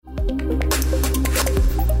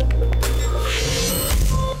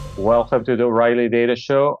Welcome to the O'Reilly Data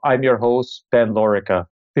Show. I'm your host, Ben Lorica.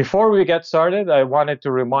 Before we get started, I wanted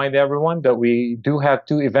to remind everyone that we do have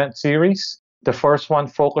two event series. The first one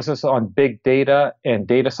focuses on big data and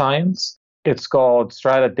data science. It's called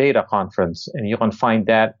Strata Data Conference, and you can find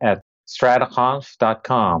that at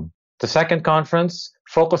strataconf.com. The second conference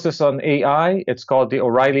focuses on AI. It's called the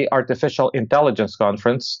O'Reilly Artificial Intelligence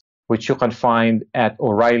Conference, which you can find at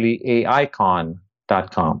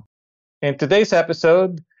o'reillyAIcon.com. In today's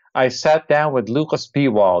episode, I sat down with Lukas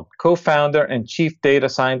Biewald, co-founder and chief data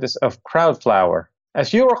scientist of CrowdFlower.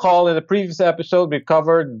 As you recall, in the previous episode, we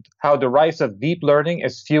covered how the rise of deep learning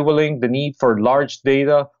is fueling the need for large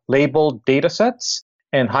data labeled datasets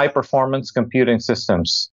and high-performance computing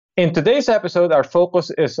systems. In today's episode, our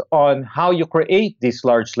focus is on how you create these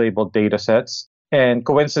large labeled datasets. And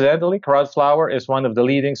coincidentally, CrowdFlower is one of the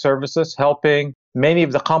leading services helping many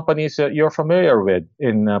of the companies that you're familiar with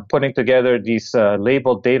in putting together these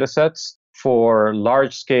labeled datasets for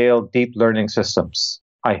large-scale deep learning systems.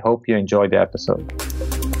 I hope you enjoyed the episode.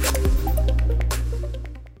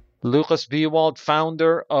 Lukas Biewald,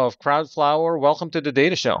 founder of CrowdFlower, welcome to the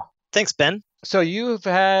Data Show. Thanks, Ben. So you've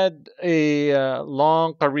had a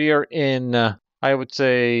long career in, I would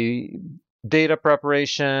say, data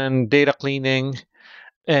preparation, data cleaning,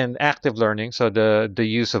 and active learning, so the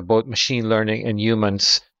use of both machine learning and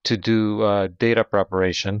humans to do data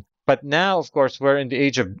preparation. But now, of course, we're in the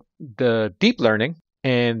age of the deep learning.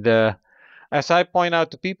 And as I point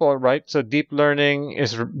out to people, right, so deep learning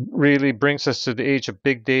really brings us to the age of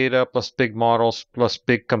big data plus big models plus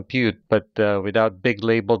big compute. But without big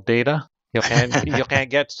labeled data, you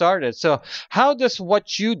can't get started. So how does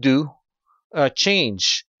what you do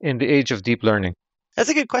change in the age of deep learning? That's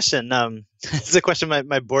a good question. It's a question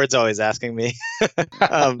my board's always asking me.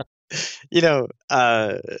 For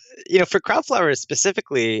CrowdFlower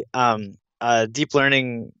specifically, deep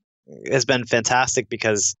learning has been fantastic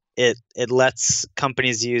because it lets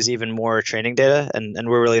companies use even more training data, and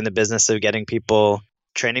we're really in the business of getting people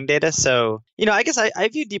training data. So, I guess I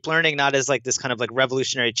view deep learning not as like this kind of like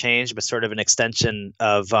revolutionary change, but sort of an extension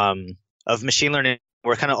of machine learning.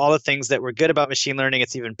 Where kind of all the things that were good about machine learning,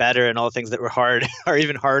 it's even better, and all the things that were hard are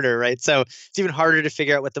even harder, right? So it's even harder to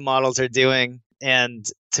figure out what the models are doing, and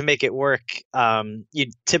to make it work, you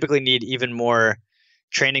typically need even more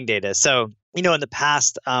training data. So, in the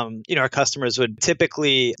past, our customers would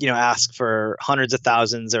typically, ask for hundreds of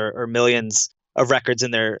thousands or millions of records in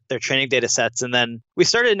their training data sets. And then we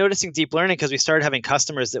started noticing deep learning because we started having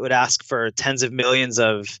customers that would ask for tens of millions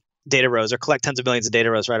of data rows or collect tens of millions of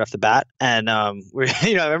data rows right off the bat. And I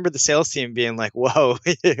remember the sales team being like, "Whoa,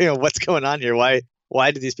 what's going on here? Why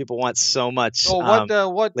do these people want so much So what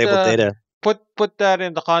labeled data?" Put that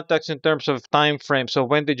in the context in terms of time frame. So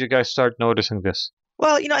when did you guys start noticing this?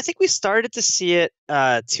 Well, I think we started to see it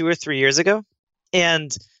 2 or 3 years ago,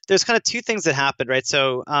 and there's kind of two things that happened, right?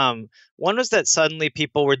 So one was that suddenly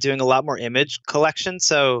people were doing a lot more image collection.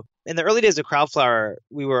 So in the early days of CrowdFlower,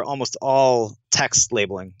 we were almost all text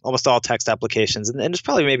labeling, almost all text applications. And it's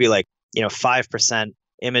probably maybe 5%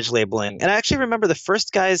 image labeling. And I actually remember the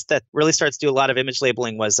first guys that really started to do a lot of image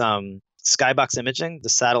labeling was Skybox Imaging, the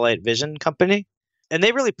satellite vision company. And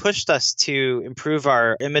they really pushed us to improve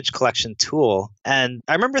our image collection tool. And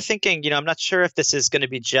I remember thinking, I'm not sure if this is going to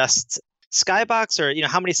be just Skybox or,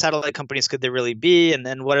 how many satellite companies could there really be? And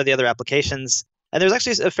then what are the other applications? And there's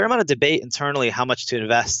actually a fair amount of debate internally how much to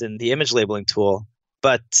invest in the image labeling tool.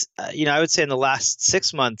 But, I would say in the last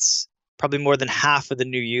 6 months, probably more than half of the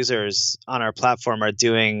new users on our platform are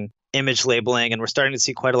doing image labeling, and we're starting to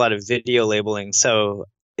see quite a lot of video labeling. So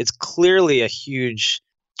it's clearly a huge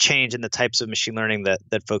change in the types of machine learning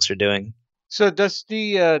that folks are doing. So does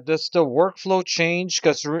the workflow change?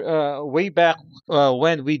 Because way back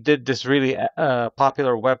when we did this really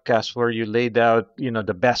popular webcast where you laid out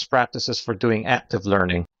the best practices for doing active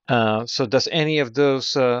learning. So does any of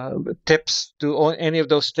those tips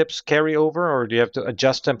carry over, or do you have to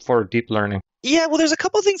adjust them for deep learning? Yeah, well, there's a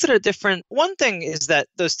couple of things that are different. One thing is that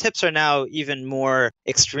those tips are now even more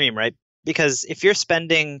extreme, right? Because if you're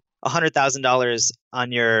spending $100,000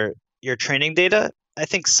 on your training data, I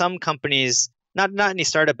think some companies, not any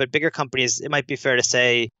startup, but bigger companies, it might be fair to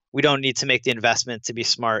say we don't need to make the investment to be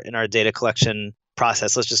smart in our data collection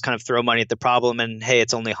process. Let's just kind of throw money at the problem and, hey,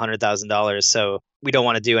 it's only $100,000. So we don't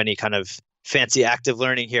want to do any kind of fancy active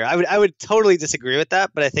learning here. I would totally disagree with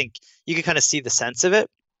that, but I think you can kind of see the sense of it.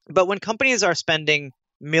 But when companies are spending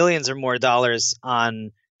millions or more dollars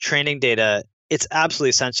on training data, it's absolutely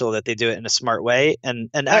essential that they do it in a smart way. And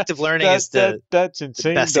active learning is That's the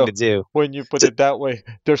insane best thing to though. do. When you put So, it that way,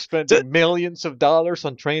 they're so spending millions of dollars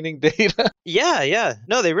on training data. yeah, yeah.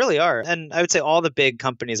 No, they really are. And I would say all the big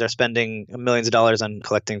companies are spending millions of dollars on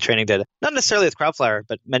collecting training data. Not necessarily with CrowdFlower,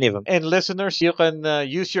 but many of them. And listeners, you can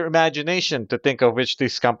use your imagination to think of which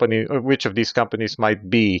of these companies might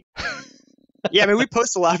be. Yeah, I mean, we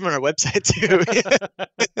post a lot of them on our website too.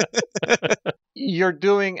 You're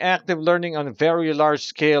doing active learning on a very large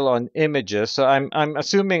scale on images, so I'm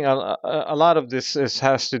assuming a lot of this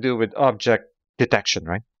has to do with object detection,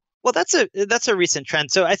 right? Well, that's a recent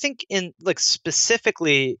trend. So I think in like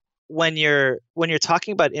specifically when you're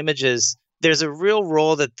talking about images, there's a real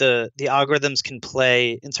role that the algorithms can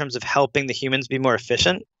play in terms of helping the humans be more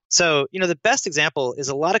efficient. So, the best example is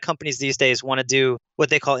a lot of companies these days want to do what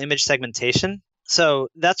they call image segmentation. So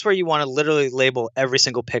that's where you want to literally label every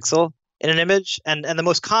single pixel in an image. And the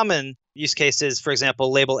most common use case is, for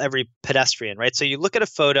example, label every pedestrian, right? So you look at a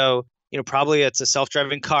photo, probably it's a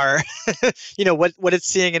self-driving car, what it's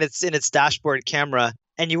seeing in its dashboard camera,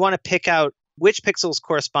 and you want to pick out which pixels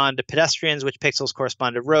correspond to pedestrians, which pixels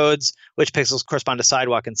correspond to roads, which pixels correspond to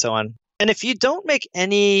sidewalk, and so on. And if you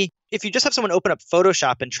just have someone open up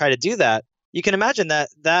Photoshop and try to do that, you can imagine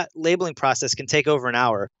that labeling process can take over an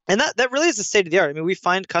hour. And that really is the state of the art. I mean, we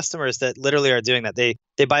find customers that literally are doing that. They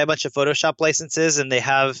buy a bunch of Photoshop licenses and they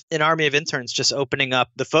have an army of interns just opening up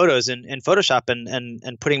the photos in Photoshop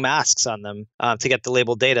and putting masks on them to get the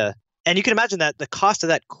labeled data. And you can imagine that the cost of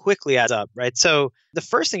that quickly adds up, right? So the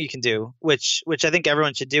first thing you can do, which I think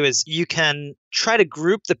everyone should do, is you can try to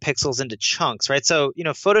group the pixels into chunks, right? So,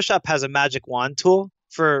 Photoshop has a magic wand tool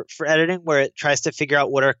for editing where it tries to figure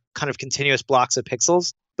out what are kind of continuous blocks of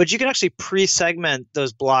pixels. But you can actually pre-segment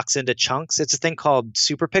those blocks into chunks. It's a thing called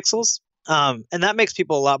superpixels. And that makes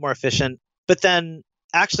people a lot more efficient. But then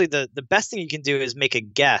actually the best thing you can do is make a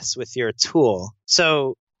guess with your tool.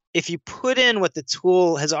 So if you put in what the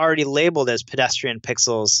tool has already labeled as pedestrian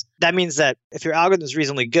pixels, that means that if your algorithm is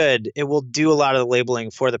reasonably good, it will do a lot of the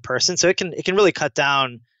labeling for the person. So it can really cut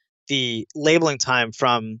down the labeling time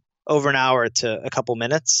from over an hour to a couple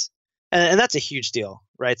minutes. And that's a huge deal,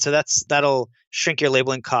 right? So that'll shrink your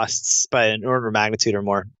labeling costs by an order of magnitude or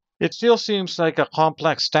more. It still seems like a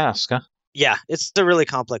complex task, huh? Yeah, it's a really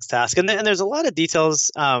complex task. And there's a lot of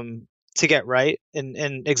details to get right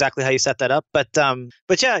in exactly how you set that up. But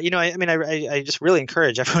yeah, I just really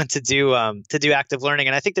encourage everyone to do active learning.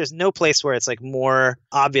 And I think there's no place where it's like more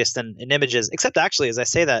obvious than in images, except actually, as I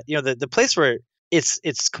say that, the place where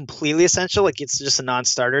it's completely essential, like it's just a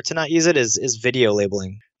non-starter to not use it, is video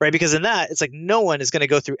labeling, right? Because in that, it's like no one is going to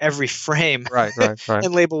go through every frame Right.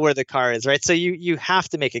 and label where the car is, right? So you have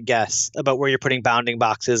to make a guess about where you're putting bounding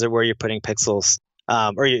boxes or where you're putting pixels,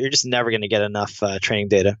 or you're just never going to get enough training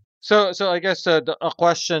data. So I guess a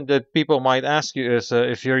question that people might ask you is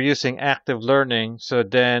if you're using active learning, so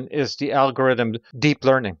then is the algorithm deep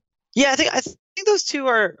learning? Yeah, I think those two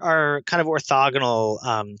are kind of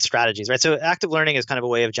orthogonal strategies, right? So active learning is kind of a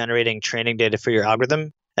way of generating training data for your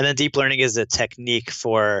algorithm, and then deep learning is a technique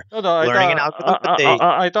for No, learning an algorithm. But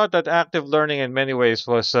I thought that active learning in many ways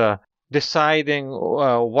was deciding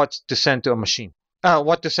what to send to a machine,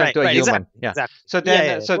 what to send to a right, human. exactly, Yeah. exactly. So Yeah, then,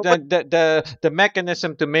 yeah. so then the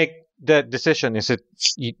mechanism to make that decision, is it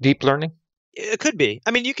deep learning? It could be.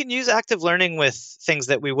 I mean, you can use active learning with things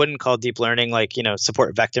that we wouldn't call deep learning, like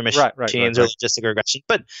support vector Right. machines or logistic regression.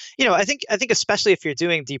 But I think especially if you're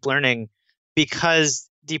doing deep learning, because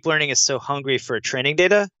deep learning is so hungry for training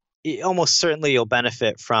data, almost certainly you'll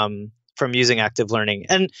benefit from using active learning.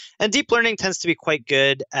 And deep learning tends to be quite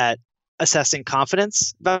good at assessing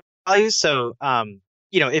confidence values. So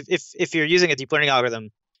if you're using a deep learning algorithm,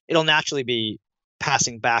 it'll naturally be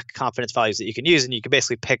passing back confidence values that you can use, and you can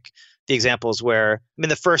basically pick the examples where, I mean,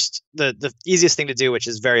 the easiest thing to do, which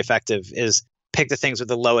is very effective, is pick the things with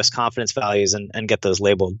the lowest confidence values and get those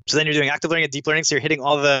labeled. So then you're doing active learning and deep learning, so you're hitting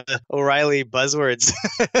all the O'Reilly buzzwords.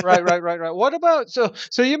 Right. What about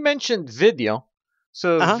so you mentioned video.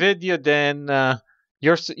 So Uh-huh. video, then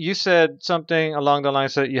you said something along the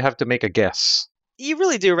lines that you have to make a guess. You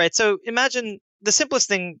really do, right? So imagine the simplest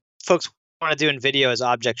thing folks want to do in video is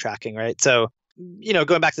object tracking, right? So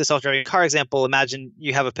going back to the self-driving car example, imagine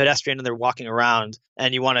you have a pedestrian and they're walking around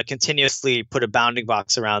and you want to continuously put a bounding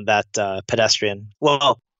box around that pedestrian.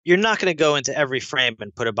 Well, you're not going to go into every frame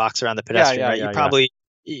and put a box around the pedestrian, right? You Yeah. probably,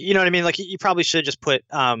 you know what I mean? Like you probably should just put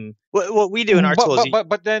what we do in our But tools.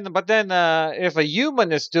 then if a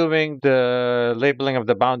human is doing the labeling of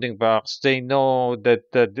the bounding box, they know that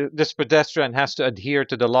this pedestrian has to adhere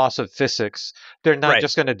to the laws of physics. They're not Right.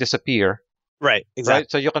 just going to disappear. Right, right? exactly.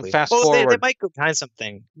 So you can fast Well, they forward. might go behind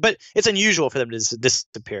something, but it's unusual for them to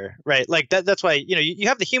disappear, right? Like that's why, you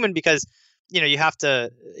have the human because, you have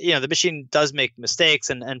to, the machine does make mistakes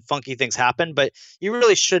and funky things happen, but you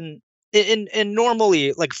really shouldn't. In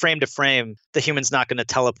normally like frame to frame, the human's not going to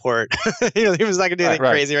teleport. The human's not going to do Right, anything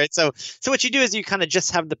right. crazy, right? So what you do is you kind of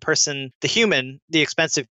just have the person, the human, the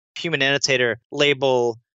expensive human annotator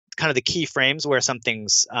label kind of the key frames where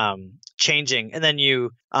something's changing, and then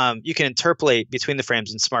you can interpolate between the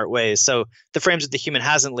frames in smart ways. So the frames that the human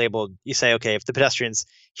hasn't labeled, you say, okay, if the pedestrian's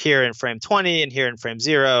here in frame 20 and here in frame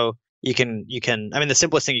 0, you can. I mean, the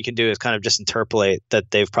simplest thing you can do is kind of just interpolate that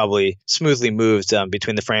they've probably smoothly moved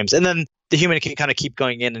between the frames, and then the human can kind of keep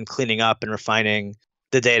going in and cleaning up and refining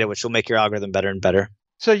the data, which will make your algorithm better and better.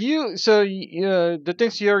 The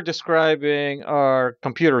things you're describing are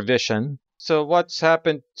computer vision. So what's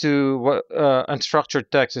happened to what unstructured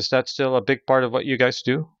text? Is that still a big part of what you guys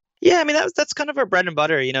do? Yeah, I mean that's kind of our bread and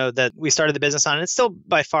butter, that we started the business on. And it's still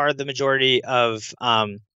by far the majority of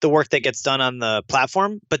the work that gets done on the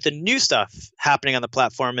platform. But the new stuff happening on the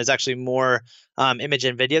platform is actually more image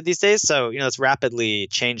and video these days. So it's rapidly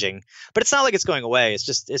changing. But it's not like it's going away. It's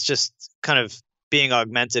just kind of being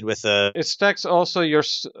augmented with a. Is text also the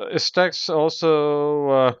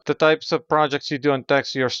types of projects you do on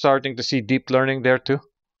text? You're starting to see deep learning there too.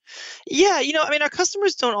 Yeah, I mean, our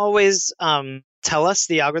customers don't always tell us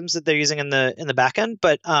the algorithms that they're using in the back end,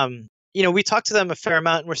 but we talk to them a fair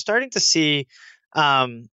amount, and we're starting to see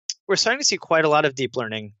quite a lot of deep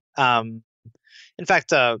learning. In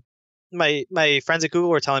fact, my friends at Google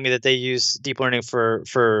were telling me that they use deep learning for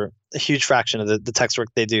a huge fraction of the text work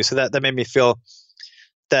they do. So that made me feel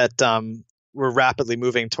that we're rapidly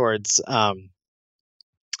moving towards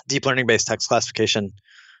deep learning based text classification.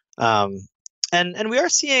 Um, and we are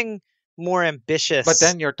seeing more But ambitious.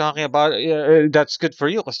 then you're talking about that's good for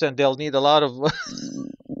you because then they'll need a lot of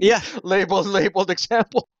Yeah, labeled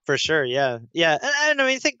example. for sure. Yeah, yeah. And I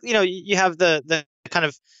mean, I think you have the kind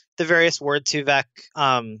of the various Word2Vec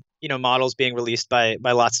models being released by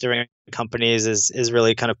lots of different companies is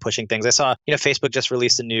really kind of pushing things. I saw Facebook just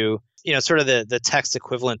released a new sort of the text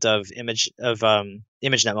equivalent of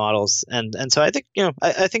ImageNet models, and so I think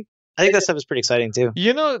I think that stuff is pretty exciting too.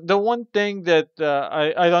 The one thing that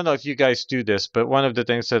I don't know if you guys do this, but one of the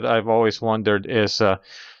things that I've always wondered is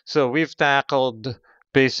so we've tackled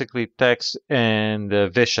basically text and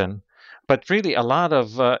vision, but really a lot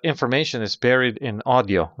of information is buried in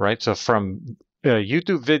audio, right? So from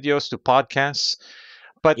YouTube videos to podcasts,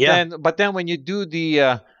 Yeah, but then when you do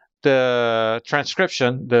the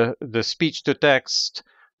transcription, the speech to text,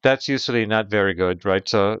 that's usually not very good, right?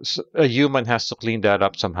 So a human has to clean that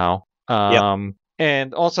up somehow. yep.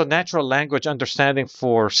 And also natural language understanding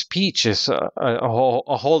for speech is a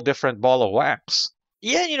whole different ball of wax.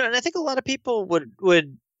 Yeah, and I think a lot of people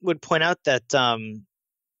would point out that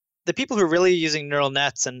the people who are really using neural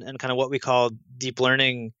nets and kind of what we call deep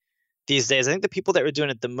learning these days, I think the people that were doing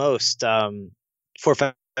it the most 4 or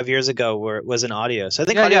 5 years ago was in audio. So I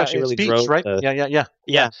think Yeah, audio yeah, actually it's really speech, drove right? the. Yeah.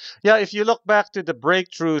 Yeah, Yeah, if you look back to the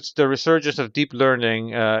breakthroughs, the resurgence of deep learning,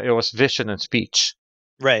 it was vision and speech.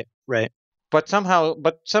 right, right. But somehow,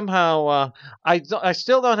 I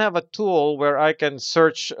still don't have a tool where I can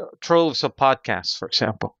search troves of podcasts, for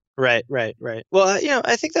example. Right, right, right. Well,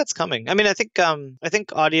 I think that's coming. I mean, I think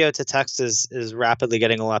audio to text is rapidly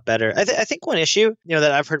getting a lot better. I think one issue,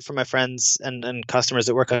 that I've heard from my friends and customers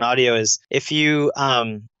that work on audio is if you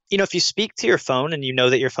speak to your phone and you know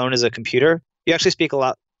that your phone is a computer, you actually speak a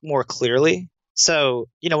lot more clearly. So,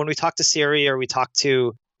 when we talk to Siri or we talk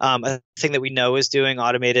to a thing that we know is doing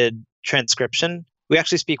automated transcription, we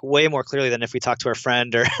actually speak way more clearly than if we talk to our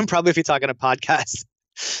friend or probably if we talk on a podcast.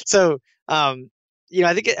 So, I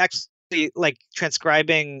think it actually like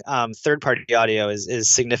transcribing third-party audio is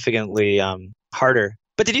significantly harder.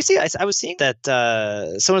 But did you see? I was seeing that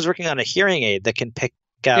someone's working on a hearing aid that can pick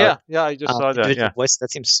out Yeah, yeah, I just saw that. individual Yeah, voice. That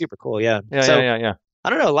seems super cool. Yeah. yeah, yeah, So yeah, yeah. I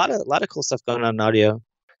don't know, a lot of cool stuff going on in audio.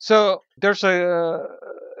 So there's a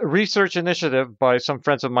research initiative by some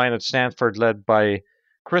friends of mine at Stanford, led by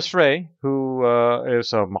Chris Ray, who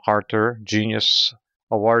is a MacArthur Genius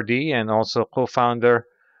Awardee and also co-founder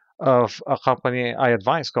of a company I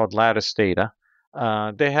advise called Lattice Data.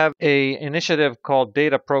 They have a initiative called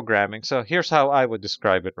data programming. So here's how I would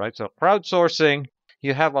describe it, right? So crowdsourcing,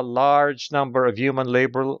 you have a large number of human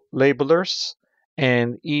labelers,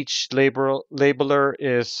 and each labeler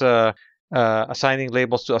is assigning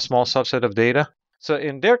labels to a small subset of data. So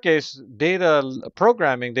in their case,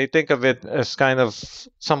 programming, they think of it as kind of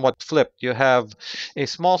somewhat flipped. You have a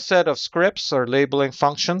small set of scripts or labeling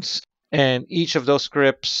functions, and each of those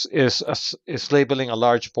scripts is labeling a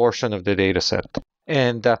large portion of the data set.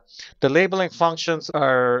 And the labeling functions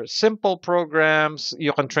are simple programs.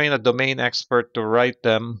 You can train a domain expert to write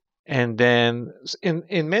them. And then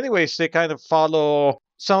in many ways, they kind of follow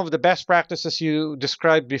some of the best practices you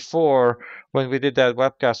described before when we did that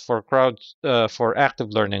webcast for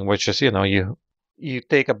active learning, which is, you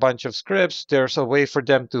take a bunch of scripts. There's a way for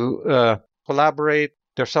them to collaborate.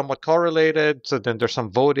 They're somewhat correlated. So then there's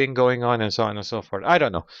some voting going on and so on and so forth. I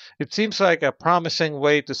don't know. It seems like a promising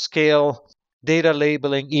way to scale data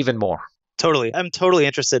labeling even more. Totally. I'm totally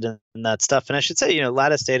interested in that stuff. And I should say,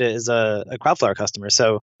 Lattice Data is a CrowdFlower customer.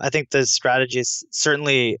 So I think the strategies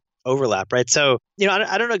certainly overlap, right? So,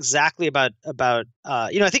 I don't know exactly about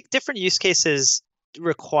I think different use cases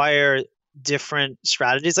require different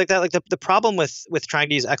strategies like that. Like the problem with trying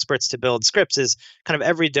to use experts to build scripts is kind of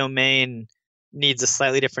every domain needs a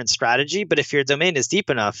slightly different strategy. But if your domain is deep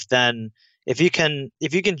enough, then if you can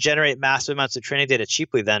generate massive amounts of training data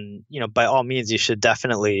cheaply, then by all means you should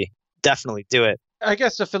definitely do it. I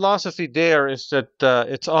guess the philosophy there is that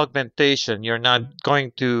it's augmentation. You're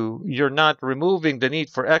not removing the need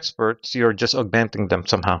for experts. You're just augmenting them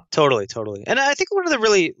somehow. Totally. And I think one of the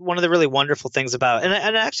really wonderful things about, and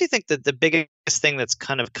I actually think that the biggest thing that's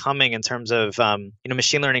kind of coming in terms of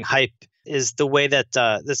machine learning hype is the way that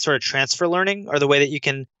this sort of transfer learning, or the way that you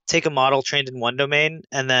can take a model trained in one domain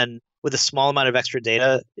and then with a small amount of extra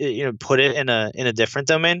data, put it in a different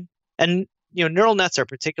domain. And neural nets are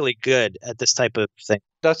particularly good at this type of thing.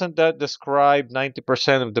 Doesn't that describe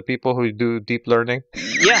 90% of the people who do deep learning?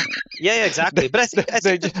 Yeah, exactly. But I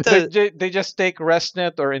think they just take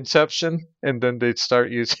ResNet or Inception and then they start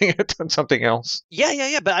using it on something else.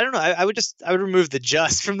 Yeah. But I don't know. I would remove the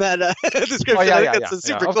just from that description. Oh, yeah, I think that's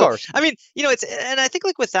super cool. Of course. I mean, and I think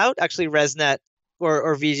like without actually ResNet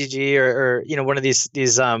or VGG or one of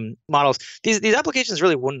these models, these applications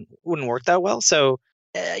really wouldn't work that well. So.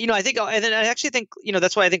 I think, and then I actually think,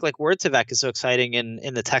 that's why I think like Word2Vec is so exciting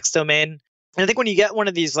in the text domain. And I think when you get one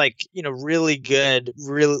of these really good,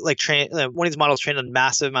 really like one of these models trained on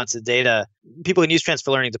massive amounts of data, people can use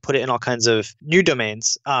transfer learning to put it in all kinds of new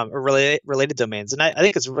domains or related domains. And I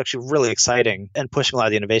think it's actually really exciting and pushing a lot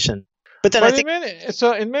of the innovation. But then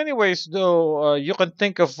in many ways, though, you can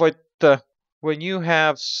think of what when you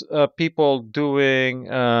have people doing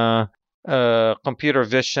computer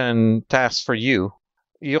vision tasks for you.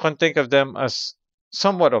 You can think of them as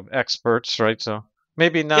somewhat of experts, right? So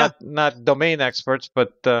maybe not domain experts,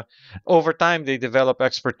 but over time they develop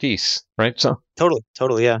expertise, right? So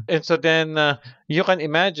totally, yeah. And so then you can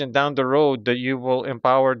imagine down the road that you will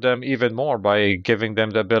empower them even more by giving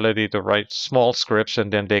them the ability to write small scripts,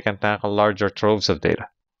 and then they can tackle larger troves of data.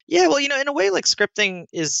 Yeah, well, in a way, like scripting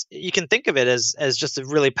is, you can think of it as just a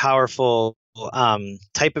really powerful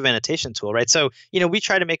type of annotation tool, right? So we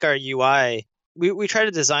try to make our UI. We try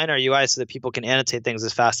to design our UI so that people can annotate things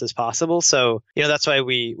as fast as possible. So, that's why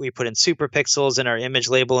we put in super pixels in our image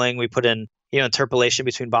labeling. We put in, interpolation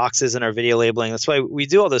between boxes in our video labeling. That's why we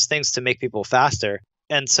do all those things to make people faster.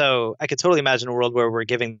 And so I could totally imagine a world where we're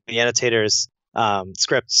giving the annotators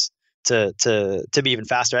scripts to be even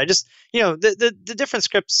faster. I just, the different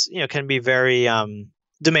scripts, can be very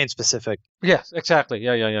domain specific. Yes, exactly.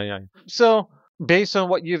 Yeah. So, based on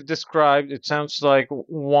what you've described, it sounds like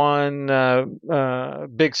one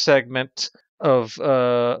big segment of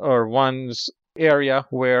or one's area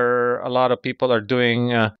where a lot of people are doing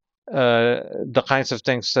the kinds of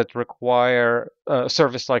things that require a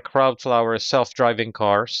service like CrowdFlower, self-driving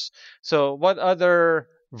cars. So what other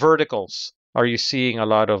verticals are you seeing a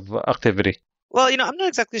lot of activity? Well, I'm not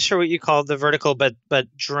exactly sure what you call the vertical, but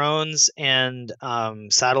drones and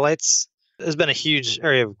satellites has been a huge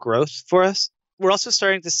area of growth for us. We're also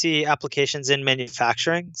starting to see applications in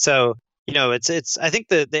manufacturing. So, it's I think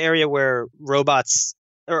the area where robots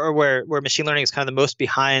or where machine learning is kind of the most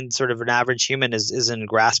behind sort of an average human is in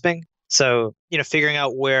grasping. So, figuring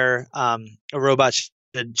out where a robot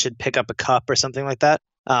should pick up a cup or something like that.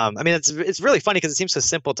 I mean, it's really funny because it seems so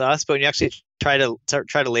simple to us, but when you actually try to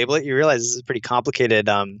label it, you realize this is a pretty complicated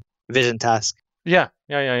vision task. Yeah.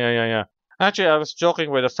 Actually, I was joking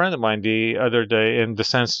with a friend of mine the other day in the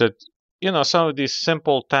sense that some of these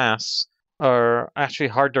simple tasks are actually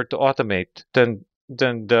harder to automate than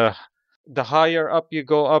the higher up you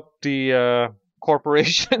go up the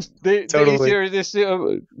corporation, the easier it is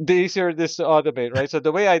to automate, right? So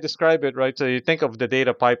the way I describe it, right? So you think of the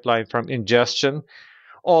data pipeline from ingestion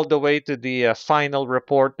all the way to the final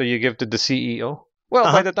report that you give to the CEO.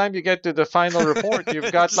 Well, by the time you get to the final report,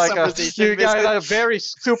 you've got a very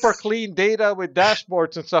super clean data with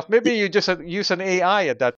dashboards and stuff. Maybe you just use an AI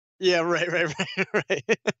at that. Yeah, right.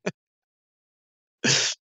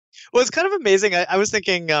 Well, it's kind of amazing. I was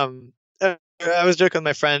thinking, I was joking with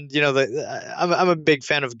my friend. I'm a big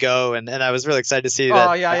fan of Go, and I was really excited to see that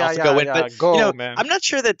Oh yeah, yeah, AlphaGo yeah, win. But yeah. Go, man. I'm not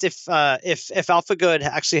sure that if AlphaGo had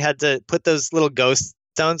actually had to put those little ghost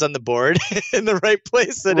stones on the board in the right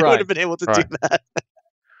place, that it would Right, have been able to do right. that.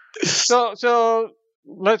 So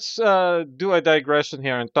let's do a digression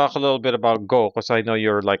here and talk a little bit about Go, because I know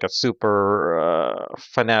you're like a super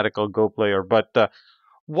fanatical Go player. But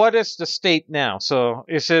what is the state now? So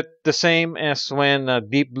is it the same as when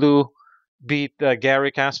Deep Blue beat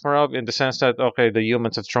Gary Kasparov, in the sense that okay, the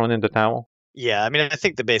humans have thrown in the towel? Yeah, I mean, I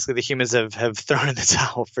think that basically the humans have thrown in the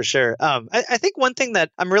towel for sure. I think one thing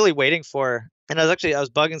that I'm really waiting for, and I was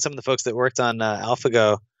bugging some of the folks that worked on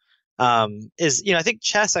AlphaGo, is I think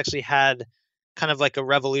chess actually had kind of like a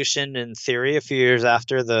revolution in theory a few years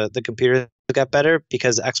after the computer got better,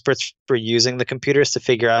 because experts were using the computers to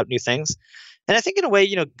figure out new things. And I think in a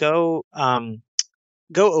way, Go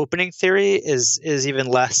opening theory is even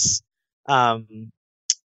less um,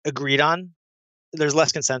 agreed on. There's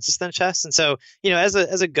less consensus than chess, and so as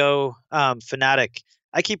a Go fanatic,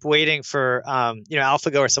 I keep waiting for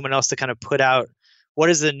AlphaGo or someone else to kind of put out what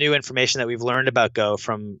is the new information that we've learned about Go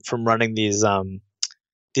from running these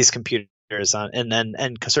computers on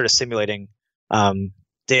and sort of simulating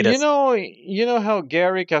data. You know how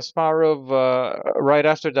Gary Kasparov, right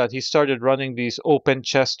after that, he started running these open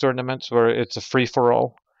chess tournaments where it's a free for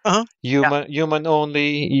all, Uh-huh. Yeah. human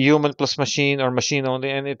only, human plus machine, or machine only,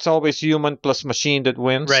 and it's always human plus machine that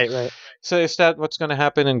wins. Right, right. So is that what's going to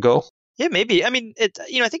happen in Go? Yeah, maybe. I mean,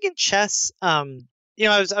 I think in chess, I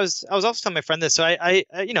was also telling my friend this. So I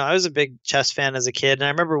was a big chess fan as a kid, and I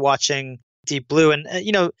remember watching Deep Blue, and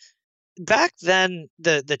back then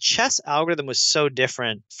the chess algorithm was so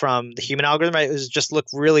different from the human algorithm. Right? It was just look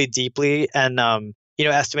really deeply and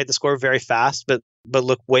estimate the score very fast, but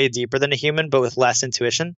look way deeper than a human, but with less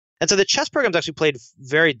intuition. And so the chess programs actually played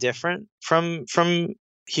very different from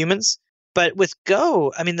humans. But with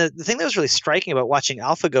Go, I mean, the thing that was really striking about watching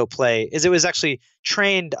AlphaGo play is it was actually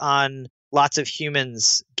trained on lots of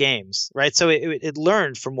humans' games, right? So it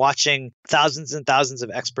learned from watching thousands and thousands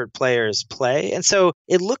of expert players play. And so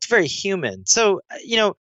it looked very human. So,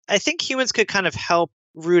 I think humans could kind of help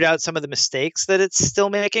root out some of the mistakes that it's still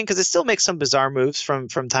making, because it still makes some bizarre moves from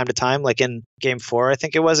time to time. Like in game 4, I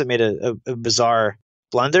think it made a bizarre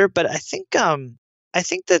blunder. But I think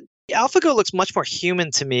that AlphaGo looks much more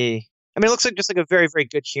human to me. I mean, it looks like just like a very, very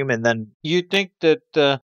good human than. You think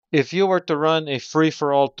that if you were to run a free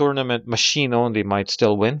for all tournament, machine only might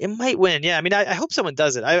still win? It might win. Yeah. I mean, I hope someone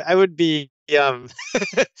does it. I would be,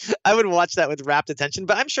 I would watch that with rapt attention,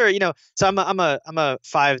 but I'm sure, so I'm a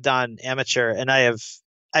 5 dan amateur, and I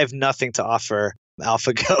have nothing to offer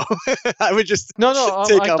AlphaGo. I would just No, no.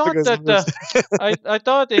 take I thought AlphaGo's that moves. I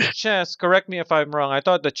thought in chess. Correct me if I'm wrong. I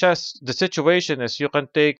thought the situation is you can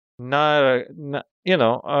take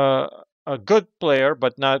a good player,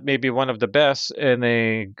 but not maybe one of the best in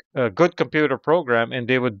a good computer program, and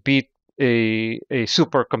they would beat a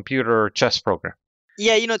supercomputer chess program.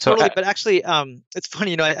 Yeah, So totally. But actually, it's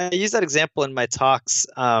funny. I use that example in my talks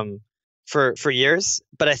for years,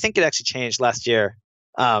 but I think it actually changed last year.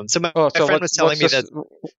 So my so friend was telling what's me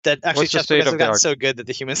that actually what's the chess state programs have of the gotten art? so good that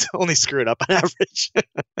the humans only screw it up on average.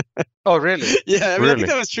 Oh, really? Yeah, I mean, I think Really?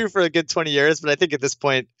 that was true for a good 20 years, but I think at this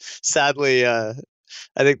point, sadly, I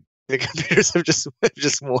think the computers have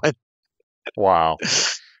just won. Wow.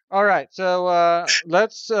 All right, so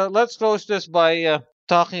let's close this by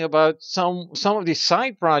talking about some of these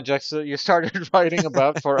side projects that you started writing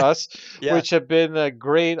about for us, Yeah. which have been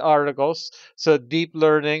great articles. So deep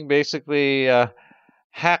learning, basically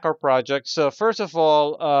hacker projects. So first of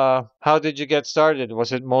all, how did you get started?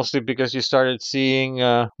 Was it mostly because you started seeing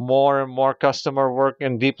more and more customer work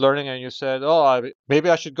in deep learning, and you said, "Oh, maybe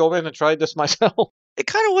I should go in and try this myself"? It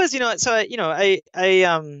kind of was, so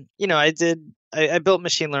I built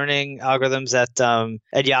machine learning algorithms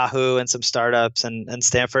at Yahoo and some startups and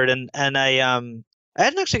Stanford, and I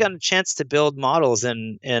hadn't actually gotten a chance to build models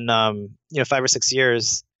in 5 or 6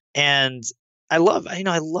 years. And I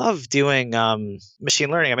love doing machine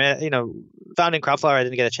learning. I mean, founding CrowdFlower, I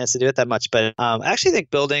didn't get a chance to do it that much, but I actually think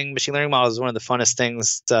building machine learning models is one of the funnest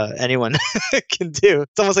things anyone can do.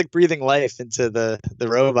 It's almost like breathing life into the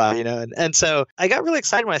robot, and so I got really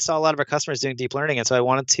excited when I saw a lot of our customers doing deep learning, and so I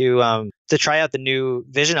wanted to try out the new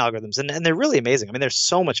vision algorithms, and they're really amazing. I mean, they're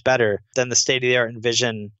so much better than the state of the art in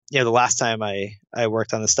vision. The last time I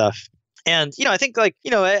worked on this stuff, and I think I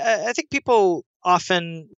think people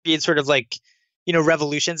often read sort of like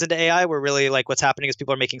revolutions into AI where really like what's happening is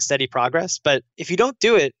people are making steady progress. But if you don't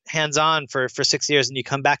do it hands on for 6 years and you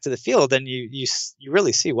come back to the field, then you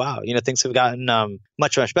really see, wow, things have gotten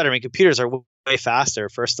much better. I mean, computers are way faster.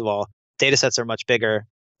 First of all, data sets are much bigger,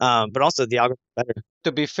 but also the algorithm is better.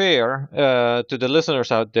 To be fair to the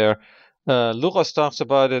listeners out there, Lucas talks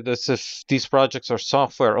about it as if these projects are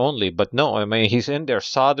software only, but no, I mean he's in there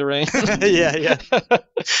soldering. Yeah.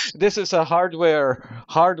 This is a hardware,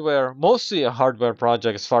 mostly a hardware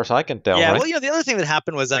project, as far as I can tell. Yeah, right? well, the other thing that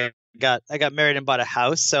happened was I got married and bought a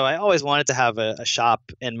house, so I always wanted to have a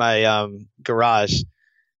shop in my garage.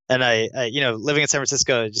 And I living in San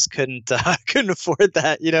Francisco, I just couldn't afford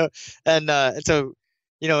that, and so,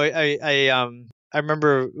 I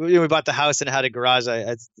remember we bought the house and it had a garage.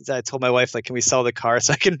 I told my wife, like, can we sell the car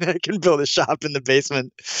so I can build a shop in the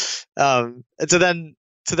basement? And so then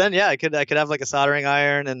yeah, I could have like a soldering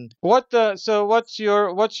iron and So what's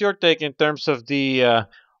your take in terms of the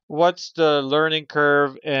what's the learning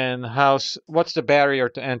curve and what's the barrier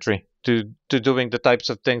to entry to doing the types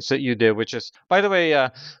of things that you did? Which is, by the way,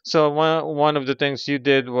 so one of the things you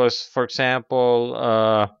did was, for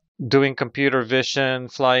example, doing computer vision,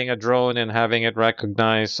 flying a drone and having it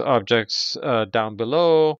recognize objects down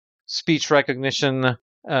below, speech recognition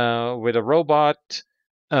with a robot,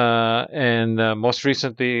 and most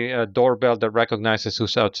recently a doorbell that recognizes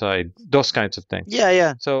who's outside. Those kinds of things.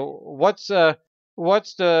 yeah. So what's the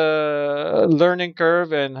learning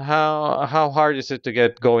curve, and how hard is it to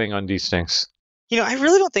get going on these things? I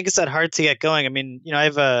really don't think it's that hard to get going. I mean, I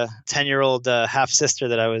have a 10-year-old half sister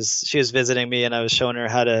that she was visiting me, and I was showing her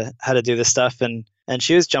how to do this stuff, and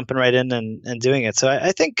she was jumping right in and doing it. So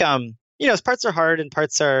I think parts are hard and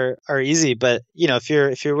parts are easy, but if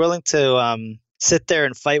you're willing to sit there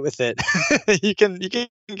and fight with it, you can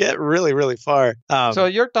get really, really far. So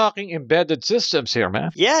you're talking embedded systems here,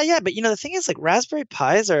 man. Yeah, but the thing is, like, Raspberry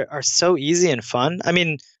Pis are so easy and fun. I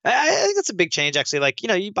mean, I think that's a big change, actually. Like,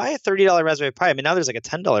 you buy a $30 Raspberry Pi. I mean, now there's like a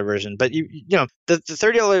 $10 version, but the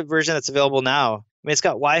 $30 version that's available now, I mean, it's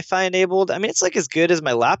got Wi-Fi enabled. I mean, it's like as good as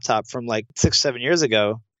my laptop from like 6-7 years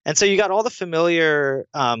ago. And so you got all the familiar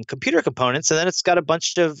computer components, and then it's got a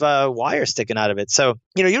bunch of wires sticking out of it. So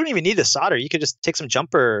you don't even need to solder. You could just take some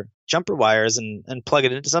jumper wires and plug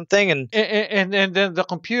it into something. And then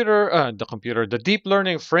the deep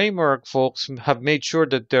learning framework folks have made sure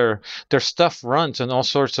that their stuff runs on all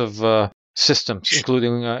sorts of systems,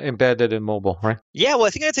 including embedded and mobile, right? Yeah, well, I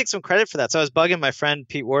think I take some credit for that. So I was bugging my friend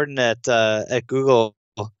Pete Warden at Google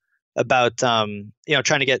about trying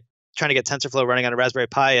to get TensorFlow running on a Raspberry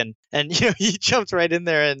Pi, and he jumped right in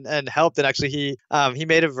there and helped. And actually, he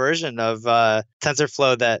made a version of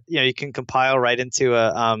TensorFlow that you can compile right into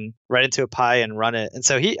a Pi and run it. And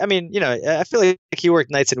so I feel like he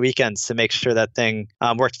worked nights and weekends to make sure that thing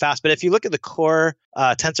worked fast. But if you look at the core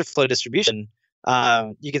TensorFlow distribution,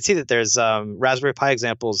 you can see that there's Raspberry Pi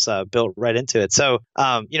examples built right into it. So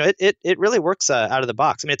it really works out of the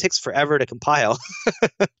box. I mean, it takes forever to compile.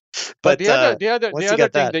 But the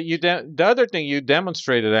other thing you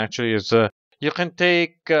demonstrated actually is you can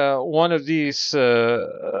take one of these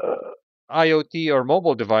IoT or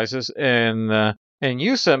mobile devices and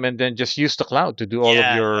use them, and then just use the cloud to do all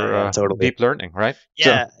of your totally. deep learning, right?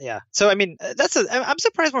 Yeah. So I mean, I'm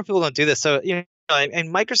surprised more people don't do this. So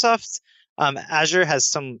and Microsoft Azure has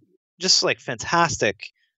some just like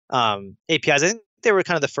fantastic APIs. I think they were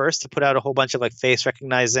kind of the first to put out a whole bunch of like face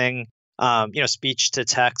recognizing, speech to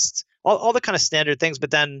text, all the kind of standard things.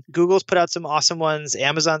 But then Google's put out some awesome ones.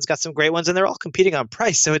 Amazon's got some great ones, and they're all competing on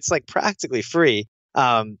price. So it's like practically free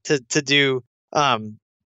to do.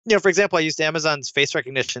 For example, I used Amazon's face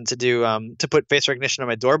recognition to put face recognition on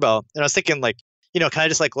my doorbell, and I was thinking, like, can I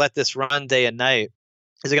just like let this run day and night?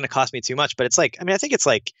 Is it going to cost me too much? But it's like, I mean, I think it's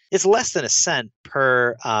less than a cent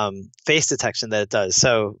per face detection that it does.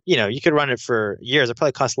 So you could run it for years. It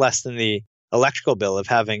probably costs less than the electrical bill of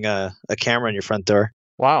having a camera in your front door.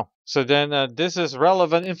 Wow. So then this is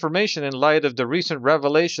relevant information in light of the recent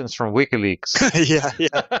revelations from WikiLeaks.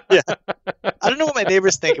 Yeah. I don't know what my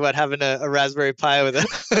neighbors think about having a Raspberry Pi with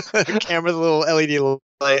a camera with a little LED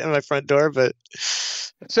light on my front door, but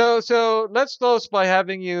so let's close by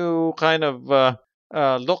having you kind of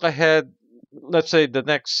look ahead, let's say the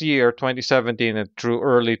next year, 2017, and through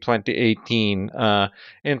early 2018,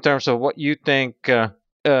 in terms of what you think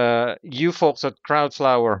you folks at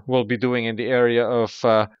CrowdFlower will be doing in the area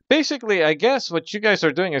of basically, I guess what you guys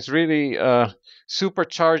are doing is really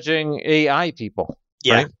supercharging AI people.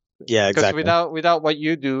 Yeah, right? Yeah, exactly. Because without what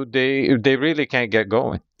you do, they really can't get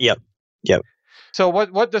going. Yep. So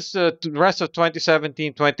what does the rest of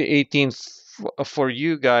 2017, 2018 for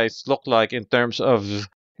you guys look like in terms of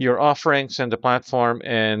your offerings and the platform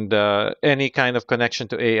and any kind of connection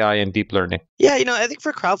to AI and deep learning? Yeah, I think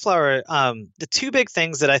for CrowdFlower, the two big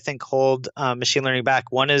things that I think hold machine learning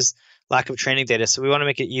back, one is lack of training data. So we want to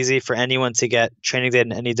make it easy for anyone to get training data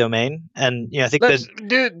in any domain. And I think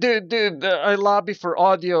that Dude, I lobby for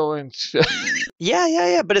audio and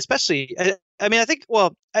yeah. But especially, I mean, I think,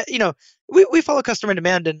 well, we follow customer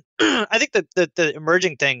demand, and I think that the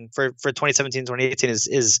emerging thing for 2017, 2018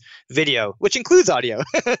 is video, which includes audio.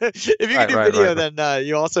 If you can do video, then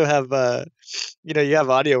you also have you have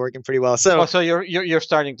audio working pretty well. So so you're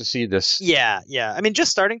starting to see this. Yeah. I mean,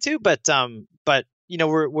 just starting to, but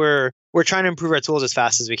we're trying to improve our tools as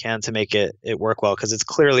fast as we can to make it work well, because it's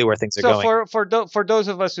clearly where things are going. So for those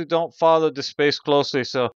of us who don't follow the space closely,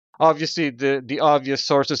 so obviously the obvious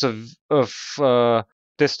sources of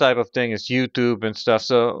this type of thing is YouTube and stuff.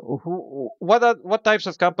 So what types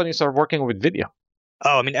of companies are working with video?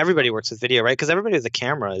 Oh, I mean, everybody works with video, right? Because everybody with a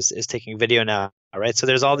camera is taking video now, right? So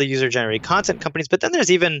there's all the user-generated content companies, but then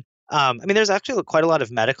there's even, there's actually quite a lot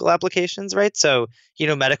of medical applications, right? So,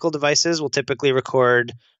 medical devices will typically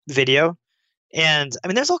record video. And I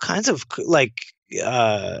mean, there's all kinds of crazy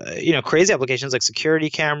applications like security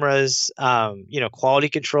cameras, quality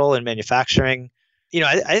control and manufacturing.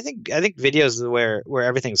 I think video is where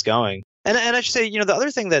everything's going. And I should say, the other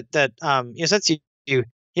thing that since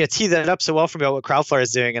you tee that up so well for me about what CrowdFlower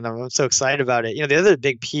is doing, and I'm so excited about it. The other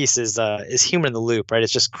big piece is human in the loop, right?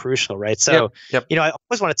 It's just crucial, right? So, Yep. I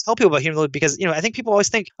always want to tell people about human in the loop because, I think people always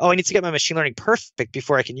think, oh, I need to get my machine learning perfect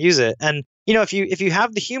before I can use it. And, if you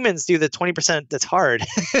have the humans do the 20% that's hard,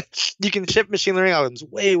 you can ship machine learning algorithms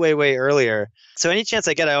way earlier. So any chance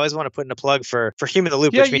I get, I always want to put in a plug for human in the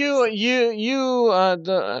loop. Yeah, which means,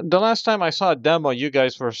 the last time I saw a demo, you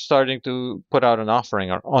guys were starting to put out an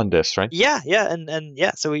offering on this, right? Yeah, and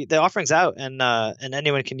yeah. So the offering's out, and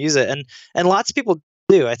anyone can use it, and lots of people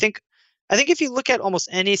do. I think if you look at almost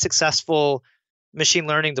any successful machine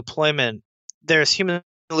learning deployment, there's human in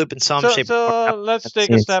the loop in some shape. So let's take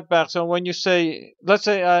a step back. So when you say, let's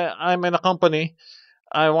say I'm in a company,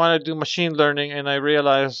 I want to do machine learning, and I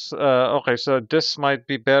realize, okay, so this might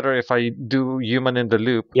be better if I do human in the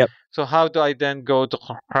loop. Yep. So how do I then go to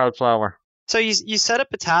CrowdFlower? So you set up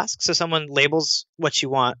a task, so someone labels what you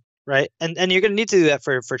want, right? And you're going to need to do that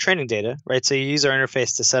for training data, right? So you use our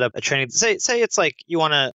interface to set up a training. Say it's like you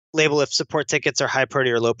want to label if support tickets are high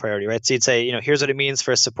priority or low priority, right? So you'd say, here's what it means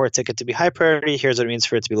for a support ticket to be high priority. Here's what it means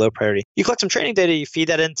for it to be low priority. You collect some training data, you feed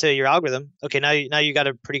that into your algorithm. Okay, now you got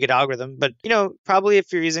a pretty good algorithm. But probably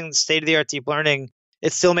if you're using state-of-the-art deep learning,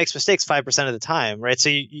 it still makes mistakes 5% of the time, right? So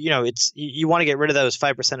you want to get rid of those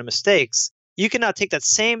 5% of mistakes. You can now take that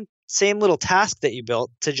same little task that you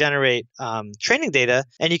built to generate training data,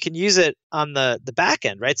 and you can use it on the back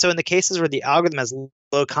end, right? So in the cases where the algorithm has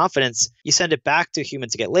low confidence, you send it back to a human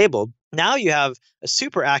to get labeled. Now you have a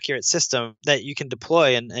super accurate system that you can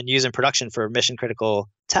deploy and use in production for mission critical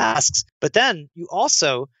tasks. But then you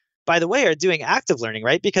also, by the way, are doing active learning,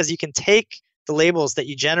 right? Because you can take the labels that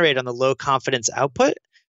you generate on the low confidence output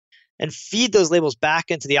and feed those labels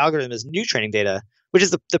back into the algorithm as new training data, which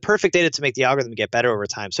is the perfect data to make the algorithm get better over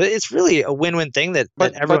time. So it's really a win-win thing that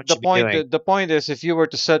everyone should be doing. The point is, if you were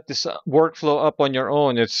to set this workflow up on your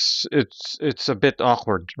own, it's a bit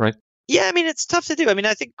awkward, right? Yeah, I mean, it's tough to do. I mean,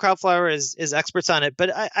 I think CrowdFlower is experts on it,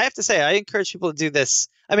 but I have to say, I encourage people to do this.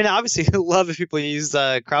 I mean, obviously, I love if people use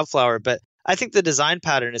CrowdFlower, but I think the design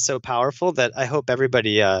pattern is so powerful that I hope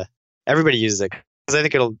everybody uses it, because I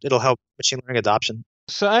think it'll help machine learning adoption.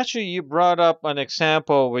 So actually, you brought up an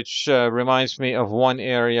example which reminds me of one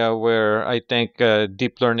area where I think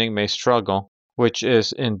deep learning may struggle, which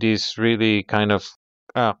is in these really kind of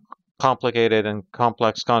complicated and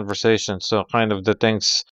complex conversations. So kind of the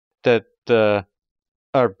things that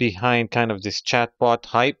are behind kind of this chatbot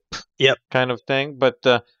hype kind of thing.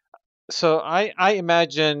 But so I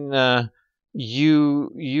imagine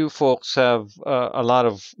you folks have a lot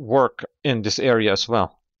of work in this area as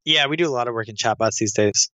well. Yeah, we do a lot of work in chatbots these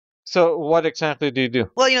days. So what exactly do you do?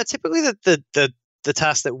 Well, typically the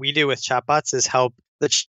task that we do with chatbots is help the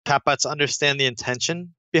chatbots understand the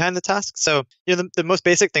intention behind the task. So, the most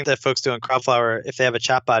basic thing that folks do on CrowdFlower, if they have a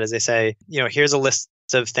chatbot, is they say, here's a list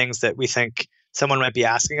of things that we think someone might be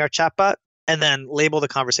asking our chatbot, and then label the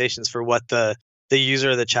conversations for what the user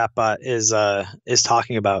of the chatbot is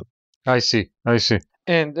talking about. I see.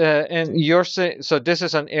 And you're saying, so this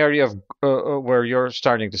is an area of where you're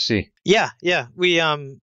starting to see. Yeah. We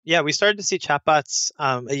started to see chatbots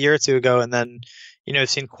a year or two ago, and then we've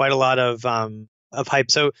seen quite a lot of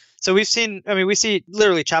hype. So we've seen. I mean, we see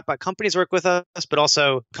literally chatbot companies work with us, but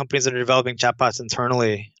also companies that are developing chatbots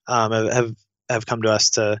internally have have come to us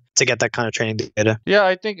to get that kind of training data. Yeah,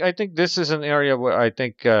 I think this is an area where I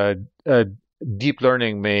think deep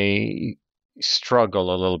learning may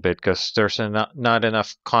struggle a little bit because there's not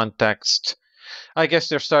enough context. I guess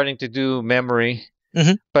they're starting to do memory,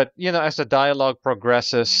 but as the dialogue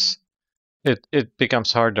progresses, it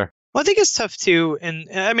becomes harder. Well, I think it's tough too, and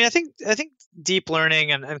I mean, I think deep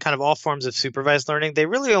learning and kind of all forms of supervised learning, they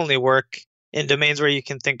really only work in domains where you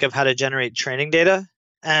can think of how to generate training data.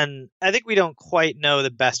 And I think we don't quite know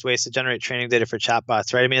the best ways to generate training data for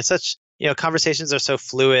chatbots, right? I mean, it's such, conversations are so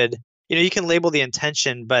fluid. You can label the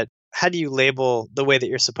intention, but how do you label the way that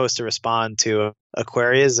you're supposed to respond to a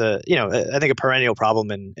query is I think a perennial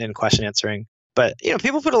problem in question answering. But,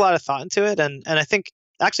 people put a lot of thought into it. And I think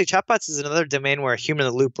actually chatbots is another domain where human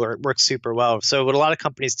in the loop works super well. So what a lot of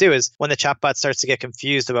companies do is when the chatbot starts to get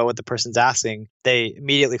confused about what the person's asking, they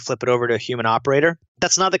immediately flip it over to a human operator.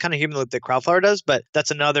 That's not the kind of human in the loop that CrowdFlower does, but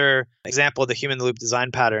that's another example of the human in the loop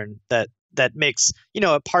design pattern that makes,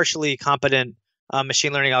 a partially competent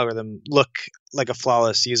machine learning algorithm look like a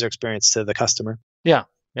flawless user experience to the customer. Yeah.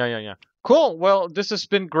 Cool. Well, this has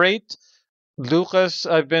been great. Lukas,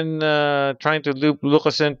 I've been trying to loop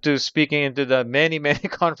Lukas into speaking into the many, many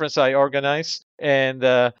conferences I organize, and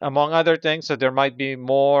among other things, so there might be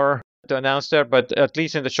more to announce there, but at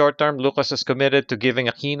least in the short term, Lukas is committed to giving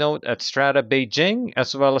a keynote at Strata Beijing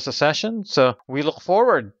as well as a session. So we look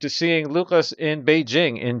forward to seeing Lukas in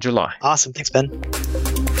Beijing in July. Awesome. Thanks, Ben.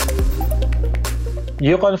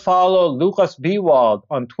 You can follow Lukas Biewald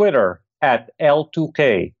on Twitter at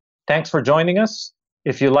L2K. Thanks for joining us.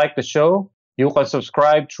 If you like the show, you can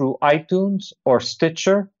subscribe through iTunes or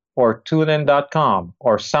Stitcher or TuneIn.com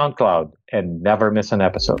or SoundCloud and never miss an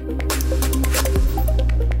episode.